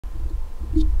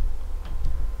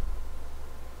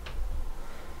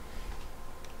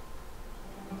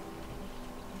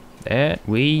That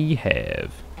we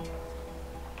have.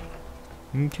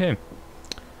 Okay.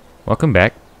 Welcome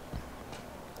back.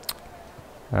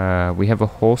 We have a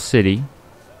whole city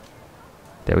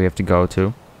that we have to go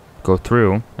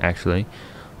through, actually.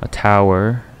 A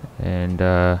tower, and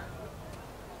yeah.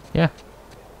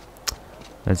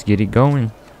 Let's get it going.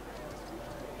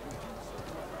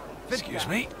 Excuse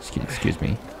me. Excuse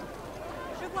me.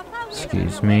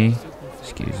 Excuse me.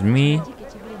 Excuse me.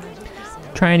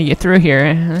 Trying to get through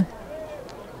here.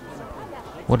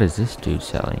 What is this dude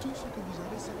selling?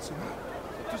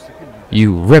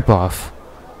 You ripoff.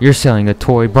 You're selling a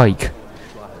toy bike.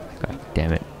 God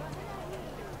damn it.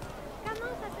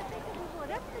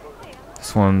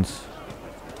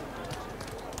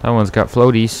 That one's got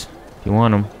floaties. If you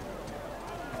want them.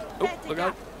 Oh, look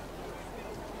out.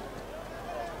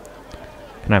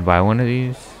 Can I buy one of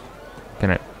these?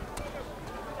 Can I?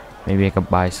 Maybe I could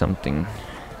buy something.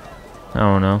 I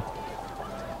don't know.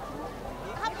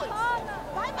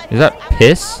 Is that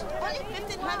piss?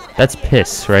 That's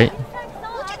piss, right?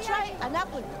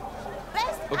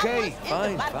 Okay,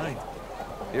 fine.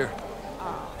 Here.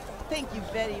 Thank you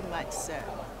very much, sir.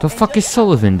 The fuck is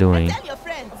Sullivan doing? Tell your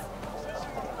friends.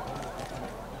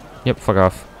 Yep, fuck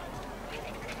off.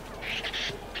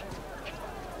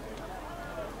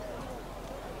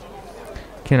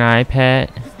 Can I pet?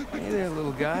 Hey there,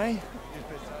 little guy.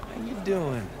 How you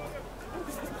doing?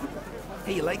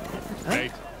 Hey, you like that? Huh?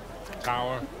 Hey,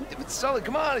 tower. Yeah, but Sully,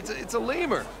 come on, it's a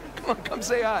lemur. Come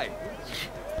say hi.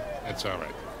 It's all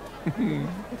right.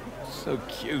 So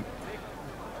cute.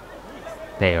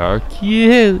 They are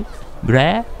cute,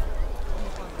 bruh.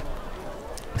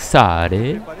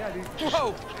 Sorry.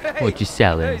 Whoa! Hey, What you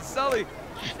selling? Hey, Sully.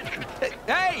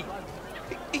 Hey!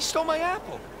 He stole my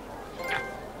apple.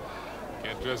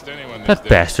 Can't trust anyone these That days.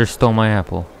 bastard stole my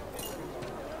apple.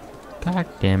 God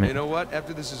damn You it. know what?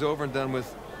 After this is over and done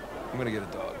with, I'm gonna get a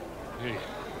dog. Hey,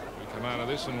 we come out of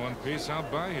this in one piece, I'll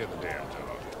buy you the damn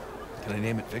dog. Can I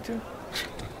name it Victor?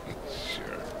 Sure.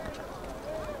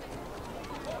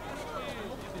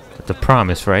 That's a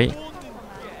promise, right?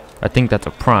 I think that's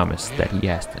a promise that he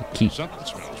has to keep. Something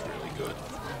smells really good.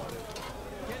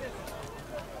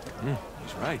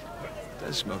 He's right. It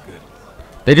does smell good.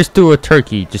 They just threw a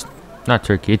turkey, not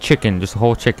turkey, a chicken, just a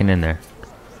whole chicken in there.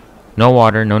 No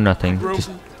water, no nothing.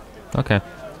 Just, okay.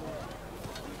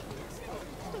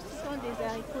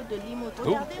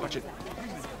 Oh, watch it.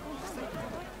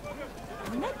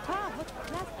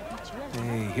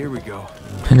 Hey, here we go.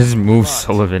 I just moved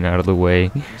Sullivan out of the way.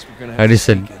 Guess we're gonna have I to just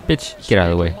said, sneak in. bitch, get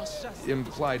out of the way.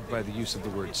 Implied by the use of the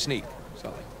word sneak,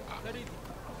 Sully.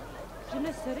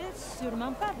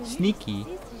 Sneaky,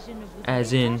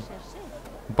 as in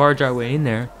barge our way in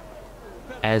there,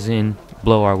 as in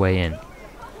blow our way in.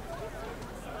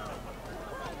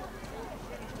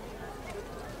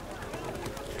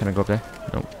 Can I go up there?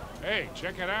 Nope. Hey,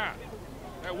 check it out.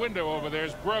 That window over there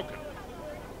is broken.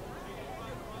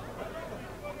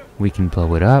 We can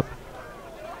blow it up.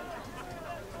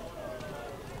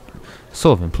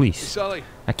 Sullivan, please. Sully,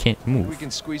 I can't we move. can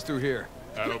squeeze through here.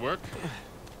 That'll work.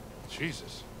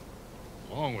 Jesus.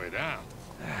 Long way down.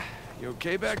 You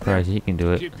okay back there? Surprised he can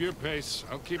do it. Keep your pace.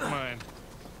 I'll keep mine.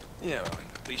 Yeah, well,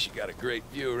 at least you got a great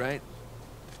view, right?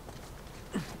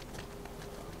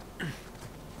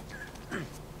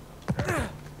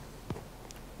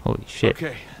 Holy shit.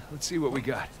 Okay, let's see what we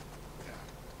got.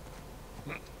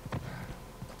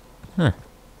 Huh.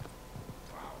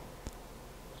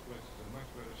 This place is in much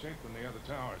better shape than the other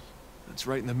towers. It's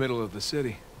right in the middle of the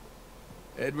city.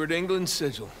 Edward England's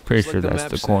sigil. Pretty just sure like that's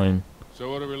map the said. coin.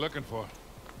 So what are we looking for?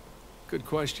 Good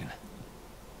question.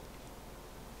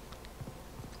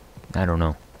 I don't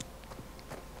know.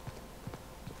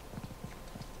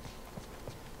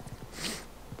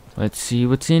 Let's see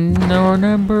what's in our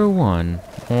number one,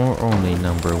 or only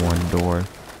number one door.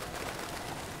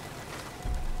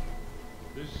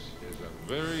 This is a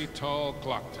very tall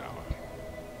clock tower.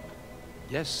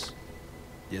 Yes.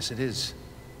 Yes, it is.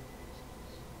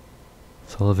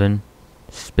 Sullivan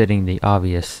spitting the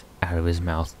obvious out of his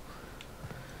mouth.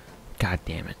 God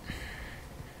damn it.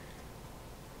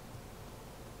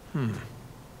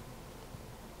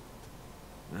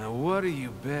 Now, what do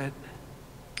you bet?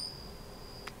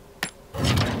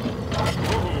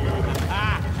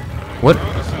 What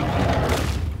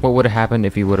would have happened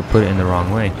if he would have put it in the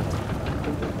wrong way?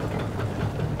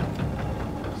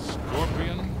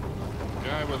 Scorpion?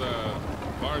 Guy with a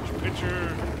large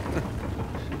pitcher?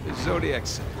 The Zodiac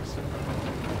signs.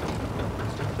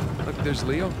 Look, there's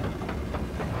Leo.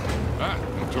 Ah,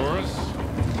 Taurus.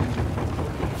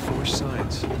 4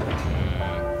 signs.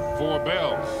 4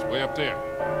 bells, way up there.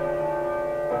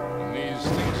 And these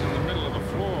things in the middle of the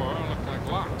floor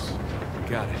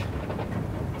got it.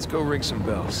 Let's go ring some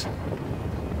bells.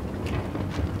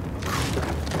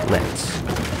 Let's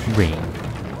ring.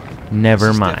 Never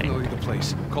This is mind. definitely the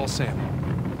place. Call Sam.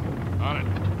 On it.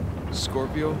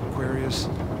 Scorpio, Aquarius,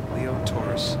 Leo,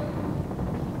 Taurus.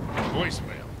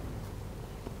 Voicemail.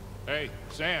 Hey,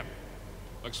 Sam.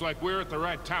 Looks like we're at the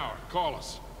right tower. Call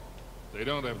us. They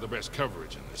don't have the best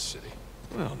coverage in this city.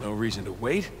 Well, no reason to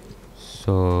wait.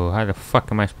 So how the fuck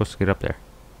am I supposed to get up there?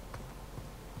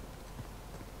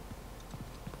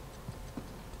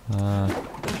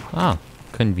 Oh,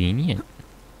 convenient.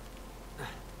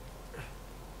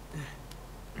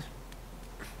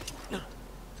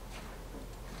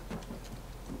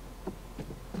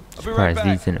 I'll be right Surprised back.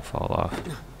 these didn't fall off.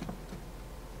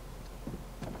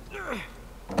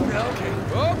 Okay.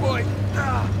 Oh boy.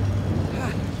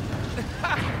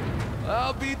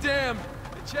 I'll be damned.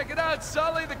 Check it out,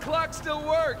 Sully. The clock still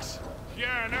works.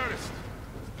 Yeah, I noticed.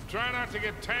 Try not to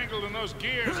get tangled in those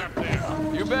gears up there.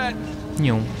 You bet.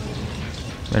 You know.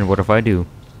 And what if I do?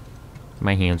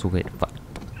 My hands will get fucked.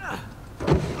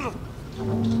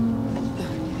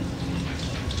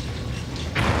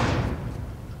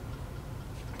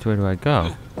 So where do I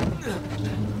go?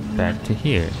 Back to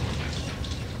here.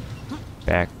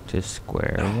 Back to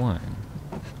square one.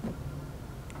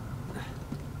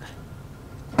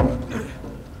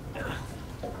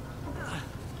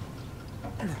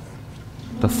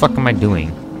 The fuck am I doing?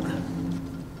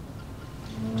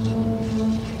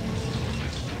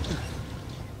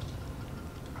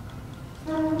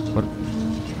 What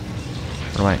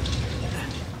am I?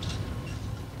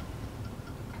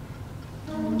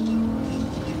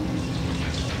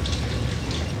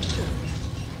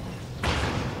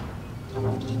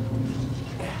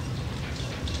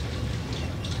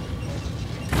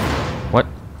 What?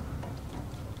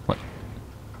 What?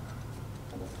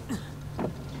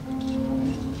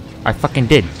 I fucking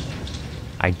did.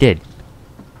 I did.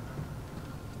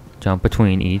 Jump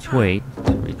between each weight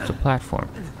to reach the platform.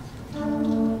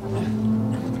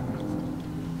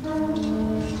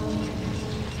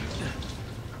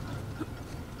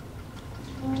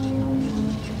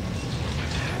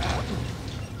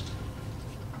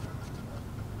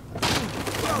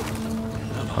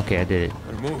 Okay, I did it.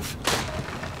 Better move.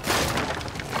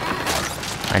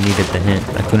 I needed the hint.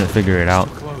 I couldn't figure it out.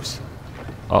 Close.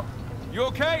 Oh, You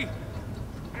okay?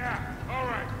 Yeah, all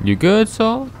right. you good,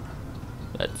 Saul?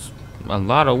 That's a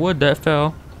lot of wood that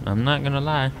fell. I'm not gonna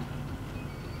lie.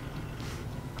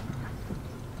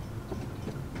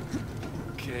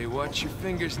 Okay, watch your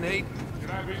fingers, Nate.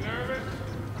 Should I be nervous?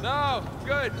 No,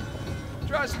 good.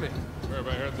 Trust me. Where have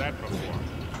I heard that before?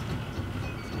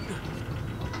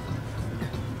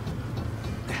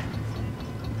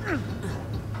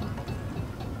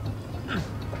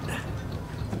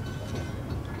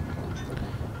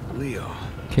 Leo.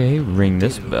 Okay, ring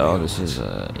this bell. This is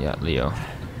yeah, Leo.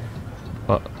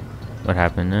 What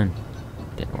happened then?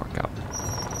 Didn't work out.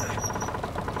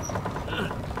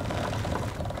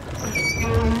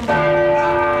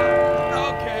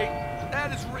 Okay,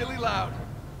 that is really loud.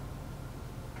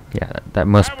 Yeah, that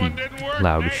must That be one didn't work,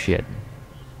 loud as Nick. shit.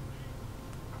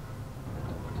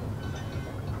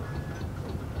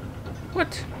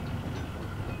 What?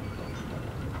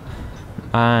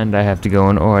 And I have to go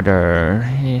in order.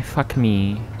 Hey, fuck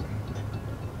me.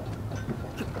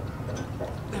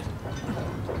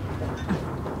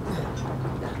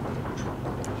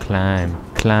 Climb,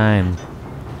 climb.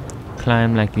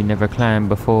 Climb like you never climbed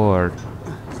before.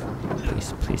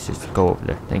 Please, please just go over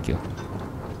there. Thank you.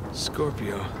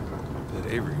 Scorpio. That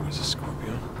Avery was a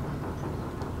Scorpio.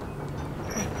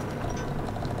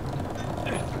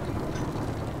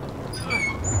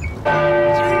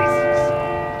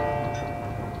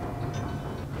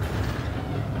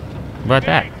 What about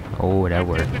that? Oh, that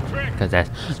worked. Because that's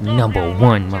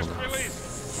 #1, mother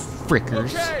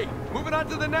frickers. Okay, moving on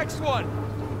to the next one.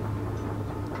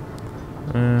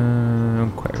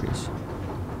 Aquarius.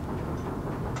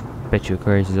 Bet you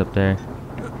Aquarius is up there.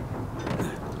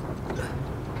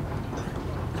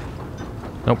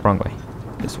 Nope, wrong way.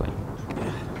 This way.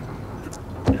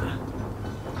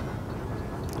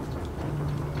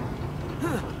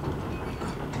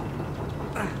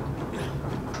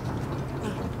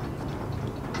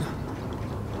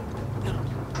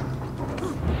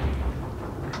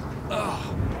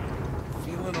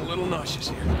 Feeling a little nauseous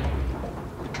here.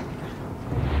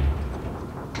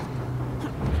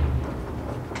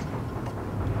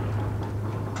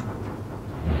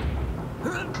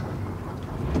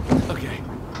 Okay,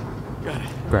 got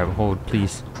it. Grab a hold,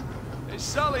 please. Hey,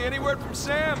 Sully, any word from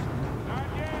Sam?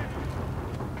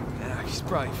 Nah, he's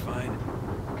probably fine.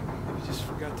 Maybe just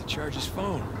forgot to charge his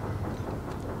phone.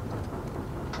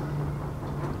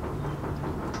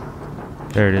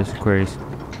 There it is, Aquarius.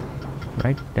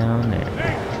 Right down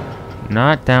there.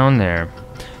 Not down there.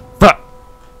 Fuck!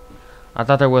 I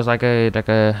thought there was like a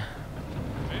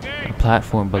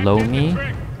platform below me.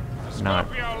 Not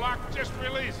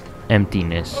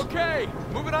emptiness. Okay,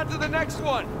 moving on to the next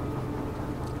one.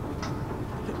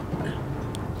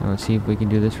 So let's see if we can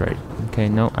do this right. Okay,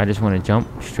 no, I just want to jump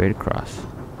straight across.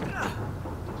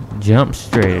 Jump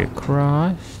straight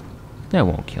across. That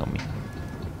won't kill me.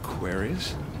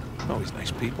 Aquarius? Always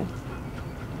nice people.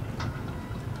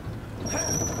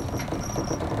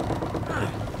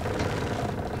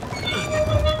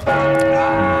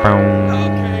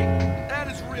 Okay,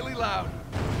 that is really loud.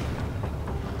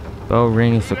 Bell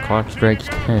rings, the clock strikes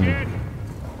 10.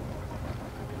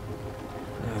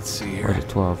 Let's see Or is here. it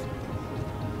 12?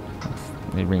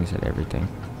 It rings at everything.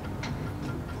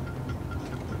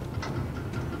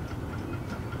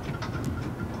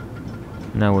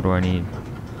 Now what do I need?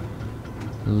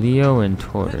 Leo and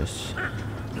Taurus.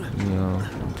 Leo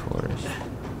and Taurus.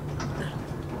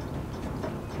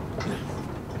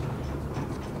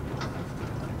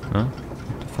 Huh?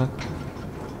 What the fuck?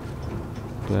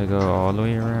 Do I go all the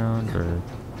way around or?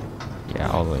 Yeah,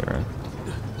 all the way around.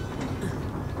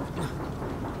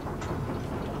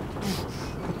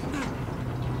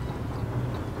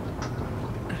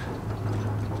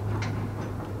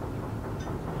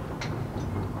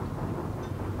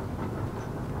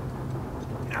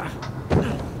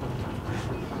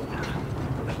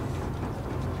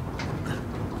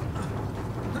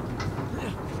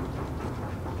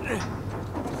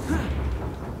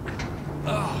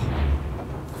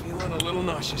 Feeling a little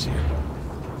nauseous here.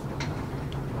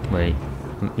 Wait,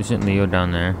 isn't Leo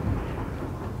down there?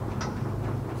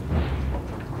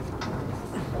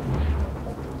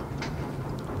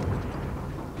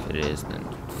 If it is, then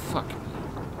fuck.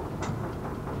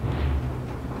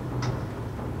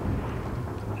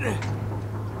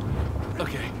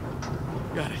 Okay,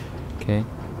 got it. Okay.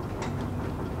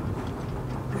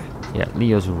 Yeah,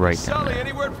 Leo's right down Sully, there.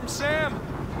 any word from Sam?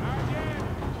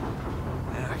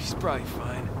 Nah, he's probably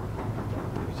fine.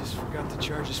 He just forgot to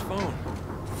charge his phone.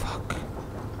 Fuck.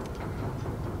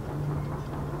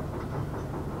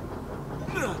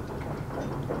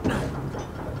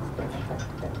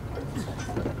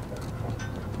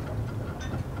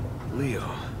 Leo.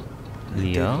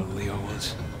 Leo? Leo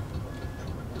was.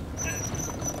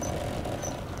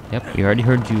 Yep, you already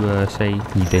heard you say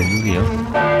he dated Leo.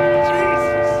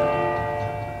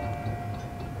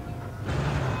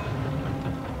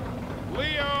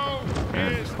 Leo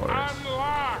And is Taurus.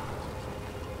 unlocked.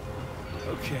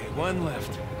 Okay, one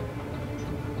left.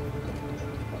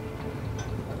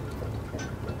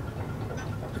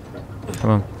 Come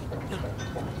on.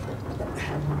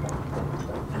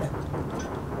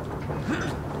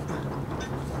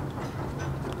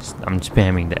 I'm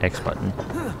spamming the X button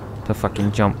to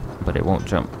fucking jump, but it won't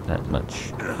jump that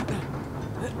much.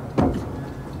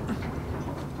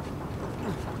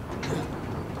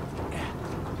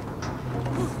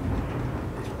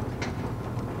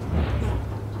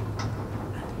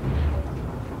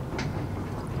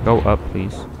 Go up,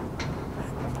 please.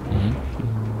 Thank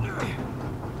you.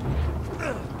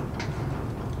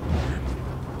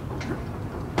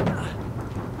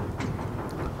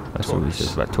 That's what he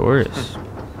says about Taurus.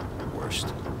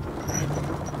 Worst.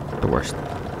 The worst.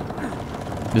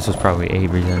 This was probably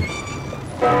Avery then.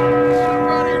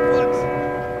 Around here, please.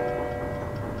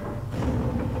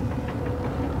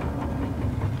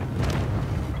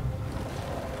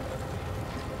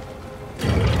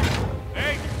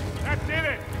 Hey, that did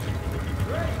it.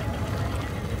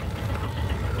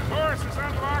 Taurus is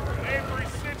unlocked and Avery's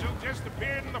sigil just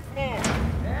appeared in the floor.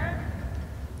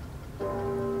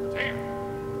 Damn.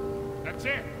 That's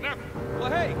it. Nothing.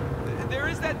 Well, hey, there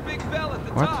is that big bell at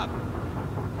the What? top.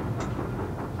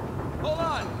 Hold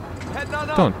on. Heading on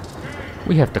up. Don't.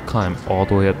 We have to climb all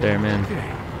the way up there, man. Okay.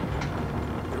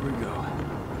 Here we go.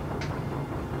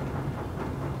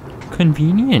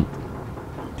 Convenient.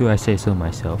 Do I say so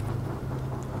myself?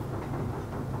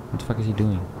 What the fuck is he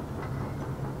doing?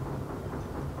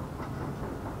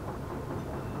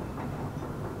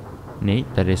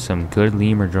 Nate, that is some good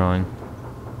lemur drawing.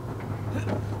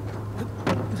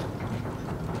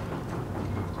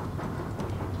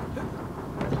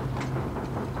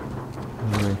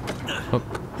 Anyway, hook.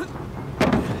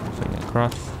 Swing it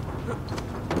across.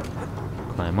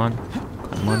 Climb on.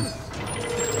 Climb on.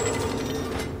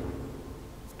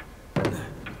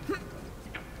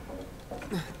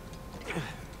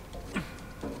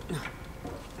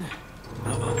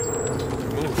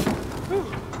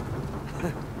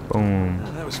 Boom.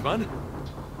 That was fun.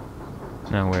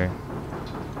 Now where?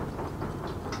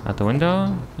 Out the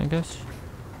window, I guess?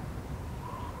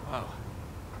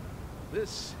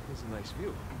 This is a nice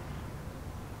view.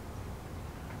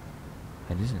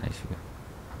 That is a nice view.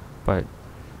 But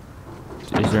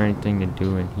is there anything to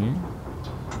do in here?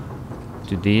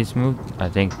 Do these move? I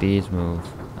think these move.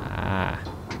 Ah.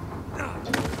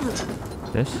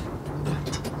 This?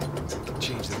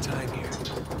 Change the time here.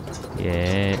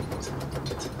 Yeah.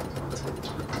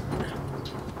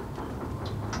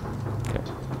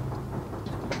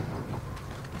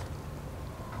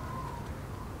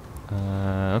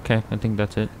 Okay, I think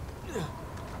that's it.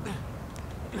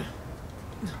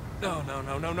 No, no,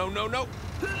 no, no, no, no, no.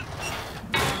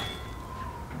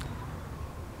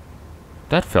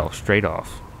 That fell straight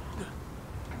off.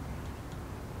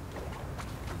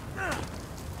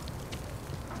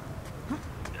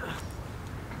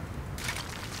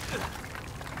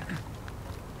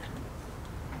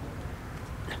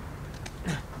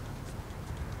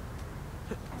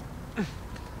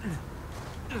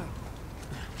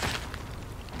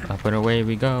 Up and away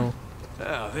we go.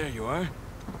 Oh, there you are.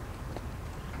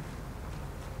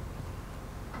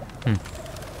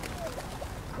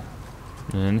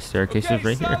 And the staircase is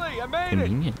right Sully, here. I made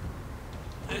Convenient.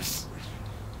 This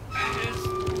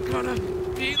is gonna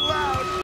be loud.